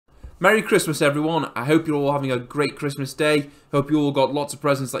Merry Christmas, everyone. I hope you're all having a great Christmas day. Hope you all got lots of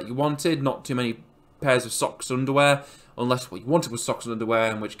presents that you wanted, not too many pairs of socks and underwear, unless what you wanted was socks and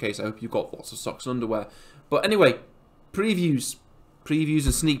underwear, in which case I hope you got lots of socks and underwear. But anyway, previews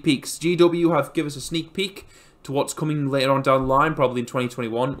and sneak peeks. GW have given us a sneak peek to what's coming later on down the line, probably in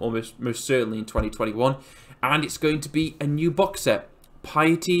 2021, or most certainly in 2021, and it's going to be a new box set,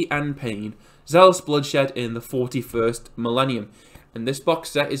 Piety and Pain, Zealous Bloodshed in the 41st Millennium. And this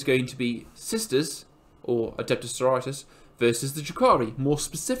box set is going to be Sisters, or Adeptus Sororitas, versus the Drukhari. More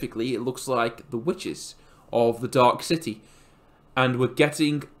specifically, it looks like the Wyches of the Dark City. And we're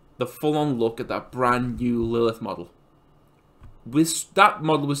getting the full-on look at that brand new Lilith model. That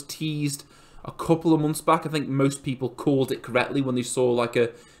model was teased a couple of months back. I think most people called it correctly when they saw like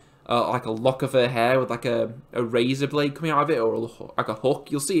a lock of her hair with like a razor blade coming out of it, or like a hook.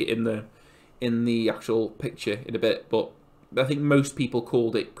 You'll see it in the actual picture in a bit, but I think most people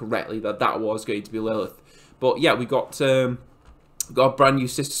called it correctly that was going to be Lilith. But yeah, we got a brand new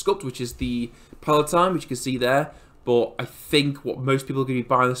sister sculpt, which is the Palatine, which you can see there. But I think what most people are going to be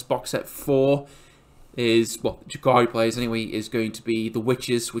buying this box set for is, well, Drukhari players anyway, is going to be the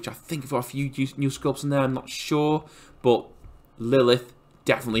Wyches, which I think have got a few new sculpts in there, I'm not sure. But Lilith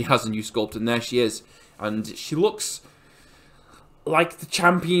definitely has a new sculpt, and there she is. And she looks like the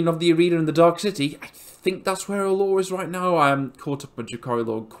champion of the arena in the Dark City. I think that's where her lore is right now. I am caught up with Drukhari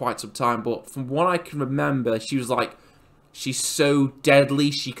lore quite some time, but from what I can remember, she was like, she's so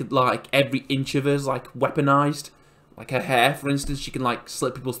deadly, she could, like, every inch of her is, like, weaponized. Like, her hair, for instance, she can, like,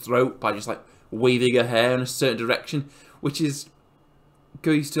 slit people's throat by just, like, waving her hair in a certain direction, which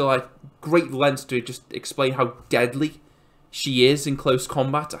goes to, like, great lengths to just explain how deadly she is in close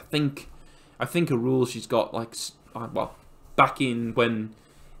combat. I think a rule she's got, like, well, back in when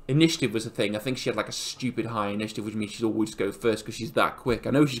initiative was a thing, I think she had like a stupid high initiative, which means she'd always go first because she's that quick.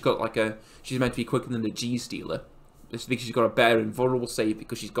 I know she's got like she's meant to be quicker than the G-Stealer. I think she's got a better invulnerable save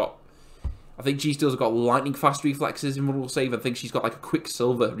because she's got, I think G-Stealer's got lightning fast reflexes invulnerable save. I think she's got like a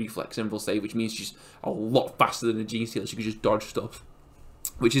Quicksilver reflex invulnerable save, which means she's a lot faster than a G-Stealer. She can just dodge stuff,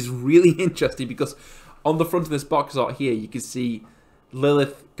 which is really interesting because on the front of this box art here, you can see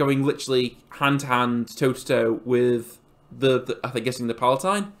Lilith going literally hand to hand, toe to toe with I'm guessing the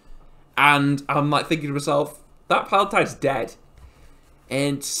Palatine. And I'm like thinking to myself, that Palatine's dead.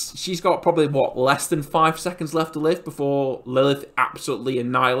 And she's got probably, what, less than 5 seconds left to live before Lilith absolutely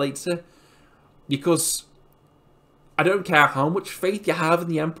annihilates her. Because I don't care how much faith you have in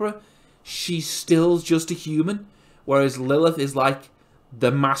the Emperor, she's still just a human. Whereas Lilith is like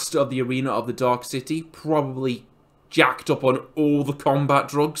the master of the arena of the Dark City, probably jacked up on all the combat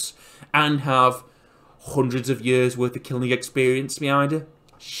drugs, and have hundreds of years worth of killing experience behind her.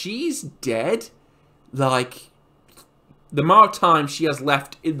 She's dead. Like, the amount of time she has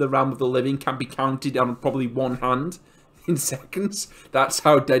left in the realm of the living can be counted on probably one hand in seconds. That's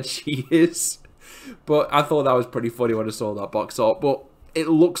how dead she is. But I thought that was pretty funny when I saw that box art. But it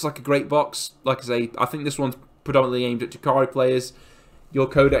looks like a great box. Like I say, I think this one's predominantly aimed at Drukhari players. Your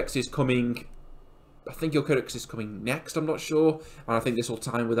codex is coming, I think your codex is coming next, I'm not sure. And I think this will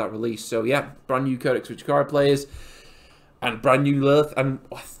time with that release. So yeah, brand new codex for Drukhari players. And brand new Lilith. And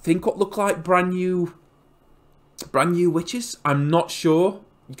I think what look like brand new Wyches. I'm not sure.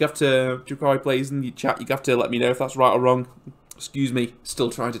 You have to, Drukhari players in the chat, you have to let me know if that's right or wrong. Excuse me, still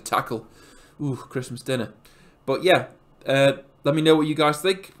trying to tackle Christmas dinner. But yeah, let me know what you guys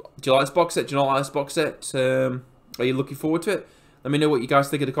think. Do you like this box set? Do you not like this box set? Are you looking forward to it? Let me know what you guys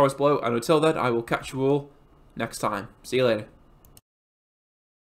think in the comments below. And until then, I will catch you all next time. See you later.